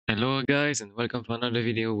Hello guys and welcome for another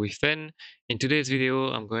video with Fen. In today's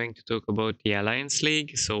video I'm going to talk about the Alliance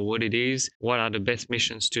League, so what it is, what are the best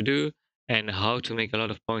missions to do, and how to make a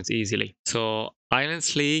lot of points easily. So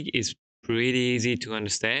Alliance League is pretty easy to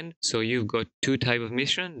understand. So you've got two types of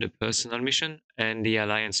mission, the personal mission and the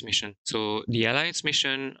Alliance mission. So the Alliance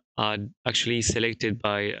mission are actually selected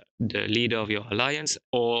by the leader of your alliance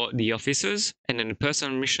or the officers, and then the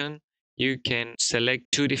personal mission you can select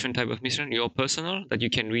two different type of mission, your personal that you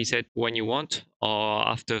can reset when you want or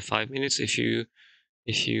after 5 minutes if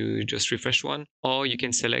you just refresh one, or you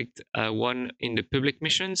can select one in the public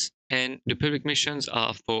missions, and the public missions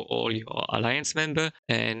are for all your alliance member,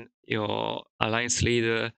 and your alliance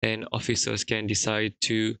leader and officers can decide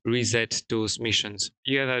to reset those missions.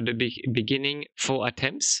 You have at the beginning 4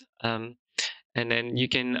 attempts, and then you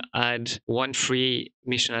can add one free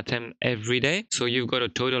mission attempt every day, so you've got a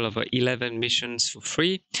total of 11 missions for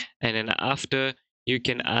free. And then after, you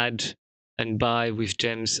can add and buy with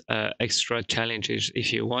gems extra challenges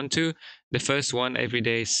if you want to. The first one every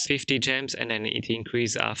day is 50 gems, and then it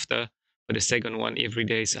increases after. For the second one every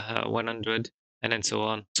day is 100, and then so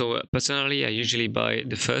on. So personally I usually buy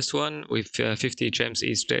the first one with 50 gems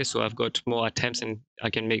each day, so I've got more attempts and I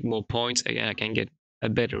can make more points, and I can get a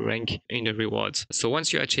better rank in the rewards. So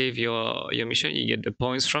once you achieve your mission, you get the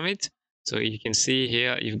points from it. So you can see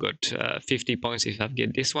here you've got 50 points if I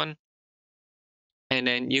get this one. And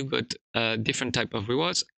then you've got different type of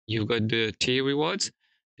rewards. You've got the tier rewards,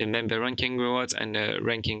 the member ranking rewards, and the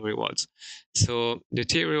ranking rewards. So the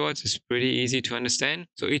tier rewards is pretty easy to understand.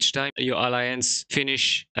 So each time your alliance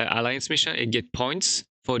finish alliance mission, it get points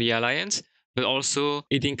for the alliance, but also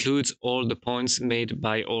it includes all the points made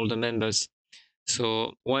by all the members.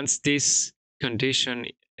 So once this condition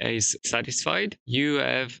is satisfied, you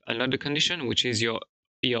have another condition, which is your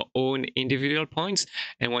own individual points.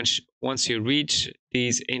 And once you reach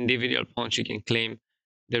these individual points, you can claim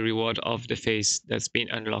the reward of the phase that's been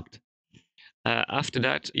unlocked. After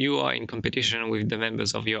that, you are in competition with the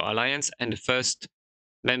members of your alliance, and the first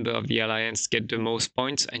member of the alliance get the most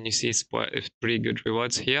points, and you see it's pretty good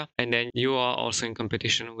rewards here. And then you are also in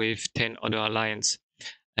competition with 10 other alliance,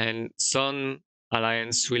 and some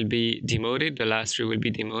alliance will be demoted. The last three will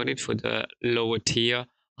be demoted for the lower tier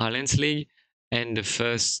alliance league, and the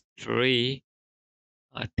first three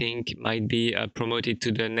I think might be promoted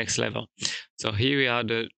to the next level. So here we are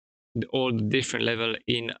all the different level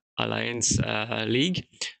in alliance league.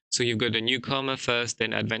 So you've got the newcomer first,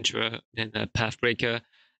 then adventurer, then a pathbreaker,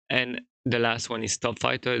 and the last one is top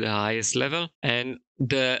fighter, the highest level. And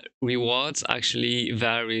the rewards actually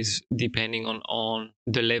varies depending on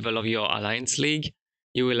the level of your alliance league.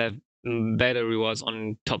 You will have better rewards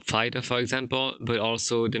on top fighter, for example, but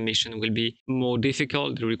also the mission will be more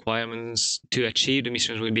difficult. The requirements to achieve the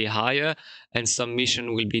missions will be higher, and some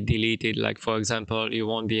mission will be deleted. Like, for example, you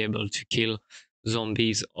won't be able to kill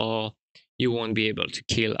zombies, or you won't be able to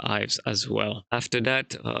kill hives as well. After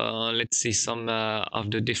that, let's see some of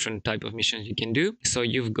the different type of missions you can do. So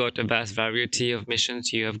you've got a vast variety of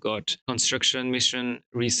missions. You have got construction mission,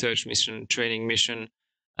 research mission, training mission,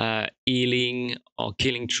 healing or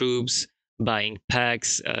killing troops, buying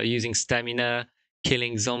packs, using stamina,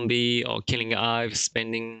 killing zombie or killing hives,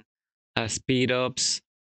 spending speed ups,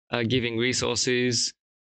 giving resources.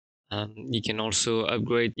 You can also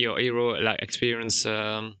upgrade your hero, like experience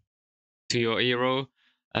to your hero,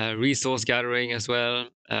 resource gathering as well.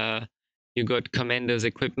 You got commander's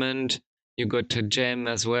equipment, you got a gem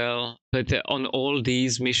as well. But on all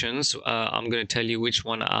these missions, I'm going to tell you which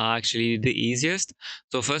one are actually the easiest.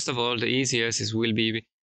 So first of all, the easiest will be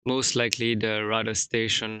most likely the radar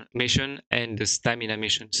station mission and the stamina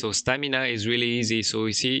mission. So stamina is really easy. So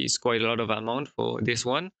you see it's quite a lot of amount for this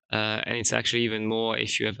one. And it's actually even more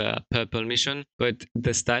if you have a purple mission. But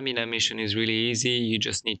the stamina mission is really easy. You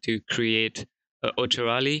just need to create a auto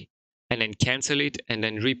rally and then cancel it and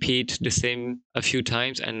then repeat the same a few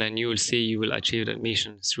times, and then you will see you will achieve that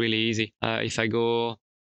mission. It's really easy. If I go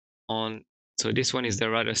on, so this one is the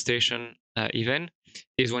radar station event.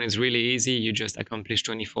 This one is really easy. You just accomplish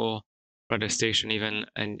 24 radar station event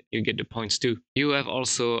and you get the points too. You have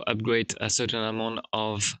also upgrade a certain amount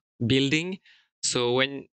of building. So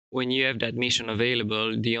when you have that mission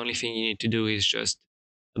available, the only thing you need to do is just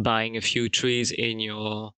buying a few trees in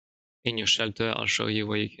your shelter. I'll show you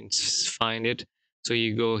where you can find it. So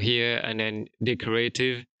you go here and then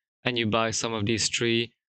decorative, and you buy some of these trees,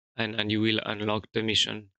 and you will unlock the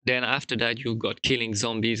mission. Then after that, you've got killing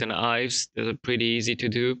zombies and hives. Those are pretty easy to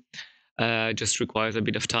do. just requires a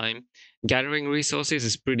bit of time. Gathering resources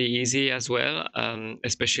is pretty easy as well,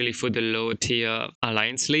 especially for the lower tier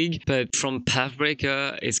Alliance League. But from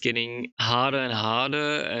Pathbreaker, it's getting harder and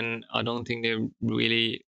harder, and I don't think they're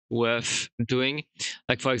really worth doing.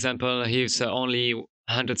 Like, for example, here's only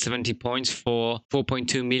 170 points for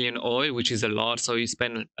 4.2 million oil, which is a lot. So you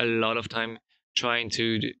spend a lot of time trying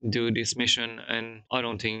to do this mission, and I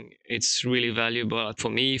don't think it's really valuable for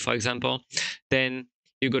me, for example. Then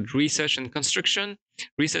you got research and construction.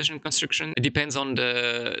 Research and construction, it depends on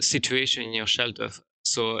the situation in your shelter.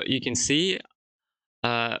 So you can see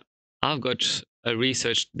uh, I've got a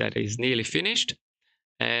research that is nearly finished,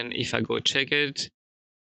 and if I go check it,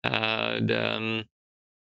 so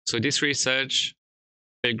this research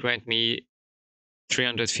will grant me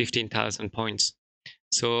 315,000 points.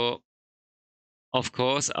 So of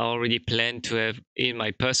course, I already plan to have in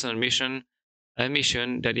my personal mission a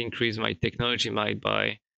mission that increased my technology might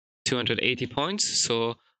by 280 points.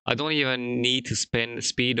 So I don't even need to spend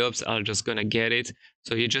speed ups. I'm just gonna get it.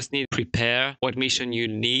 So you just need to prepare what mission you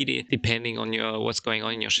need depending on your what's going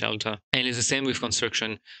on in your shelter. And it's the same with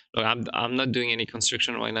construction. Look, I'm not doing any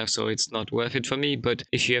construction right now, so it's not worth it for me. But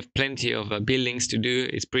if you have plenty of buildings to do,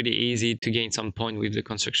 it's pretty easy to gain some point with the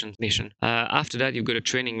construction mission. After that, you've got a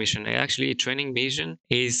training mission. Actually, a training mission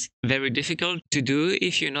is very difficult to do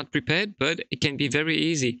if you're not prepared, but it can be very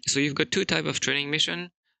easy. So you've got two types of training mission.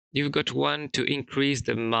 You've got one to increase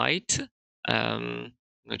the might.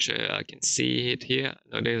 Not sure I can see it here.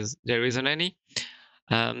 No, there isn't any.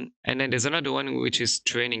 And then there's another one which is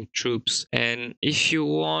training troops. And if you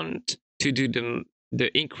want to do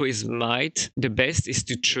the increased might, the best is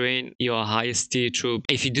to train your highest tier troop.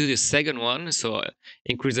 If you do the second one, so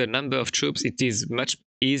increase the number of troops, it is much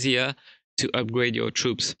easier to upgrade your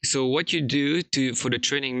troops. So what you do for the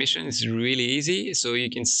training mission is really easy. So you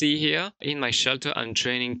can see here in my shelter, I'm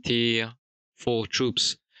training tier 4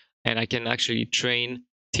 troops, and I can actually train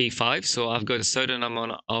T5. So I've got a certain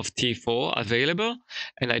amount of T4 available,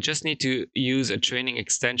 and I just need to use a training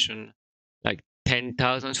extension like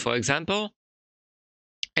 10,000, for example.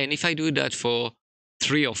 And if I do that for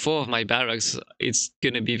 3 or 4 of my barracks, it's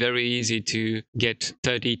going to be very easy to get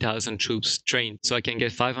 30,000 troops trained. So I can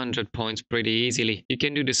get 500 points pretty easily. You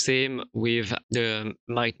can do the same with the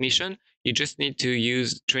Might mission. You just need to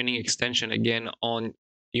use training extension again on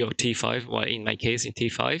your T5, well, in my case, in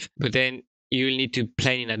T5. But then you'll need to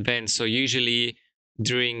plan in advance. So usually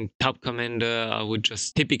during Top Commander, I would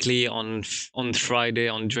just typically on Friday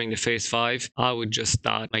during the phase 5, I would just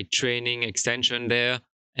start my training extension there.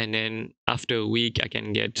 And then after a week, I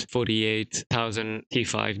can get 48,000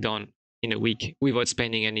 T5 done in a week without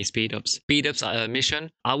spending any speed ups. Speed ups are a mission.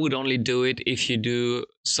 I would only do it if you do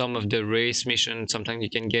some of the race mission. Sometimes you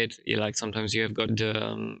can get, like sometimes you have got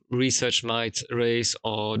the research might race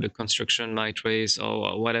or the construction might race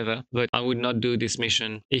or whatever. But I would not do this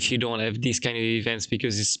mission if you don't have these kind of events,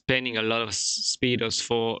 because it's spending a lot of speed ups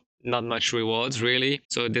for not much rewards really,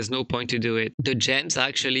 so there's no point to do it. The gems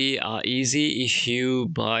actually are easy if you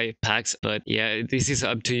buy packs, but yeah, this is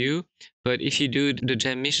up to you. But if you do the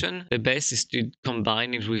gem mission, the best is to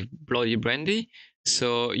combine it with Bloody Brandy.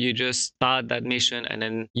 So you just start that mission and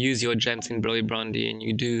then use your gems in Bloody Brandy, and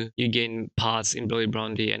you gain parts in Bloody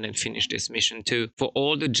Brandy and then finish this mission too. For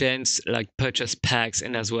all the gems, like purchase packs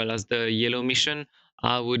and as well as the yellow mission,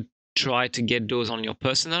 I would try to get those on your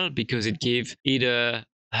personal, because it gives either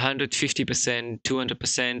 150%,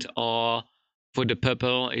 200%, or for the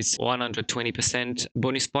purple it's 120%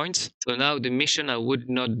 bonus points. So now the mission I would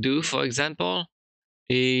not do, for example,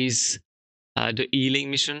 is the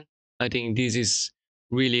healing mission. I think this is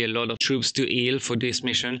really a lot of troops to heal for this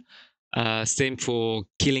mission. Same for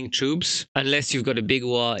killing troops. Unless you've got a big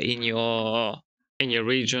war in your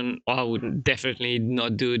region, I would definitely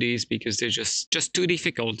not do this because they're just too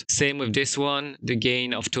difficult. Same with this one, the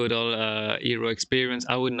gain of total hero experience.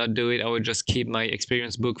 I would not do it. I would just keep my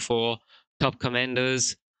experience book for top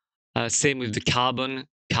commanders. Same with the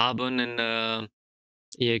carbon and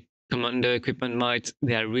yeah, commander equipment might.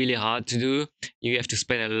 They are really hard to do. You have to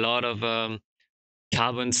spend a lot of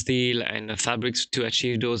carbon steel and fabrics to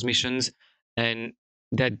achieve those missions, and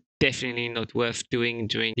that definitely not worth doing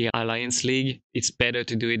during the Alliance League. It's better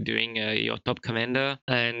to do it during your top commander.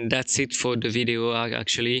 And that's it for the video.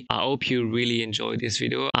 Actually, I hope you really enjoyed this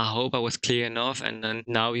video. I hope I was clear enough, and then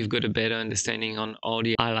now you've got a better understanding on how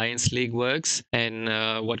the Alliance League works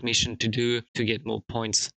and what mission to do to get more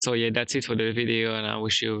points. So yeah, that's it for the video, and I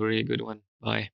wish you a very good one. Bye.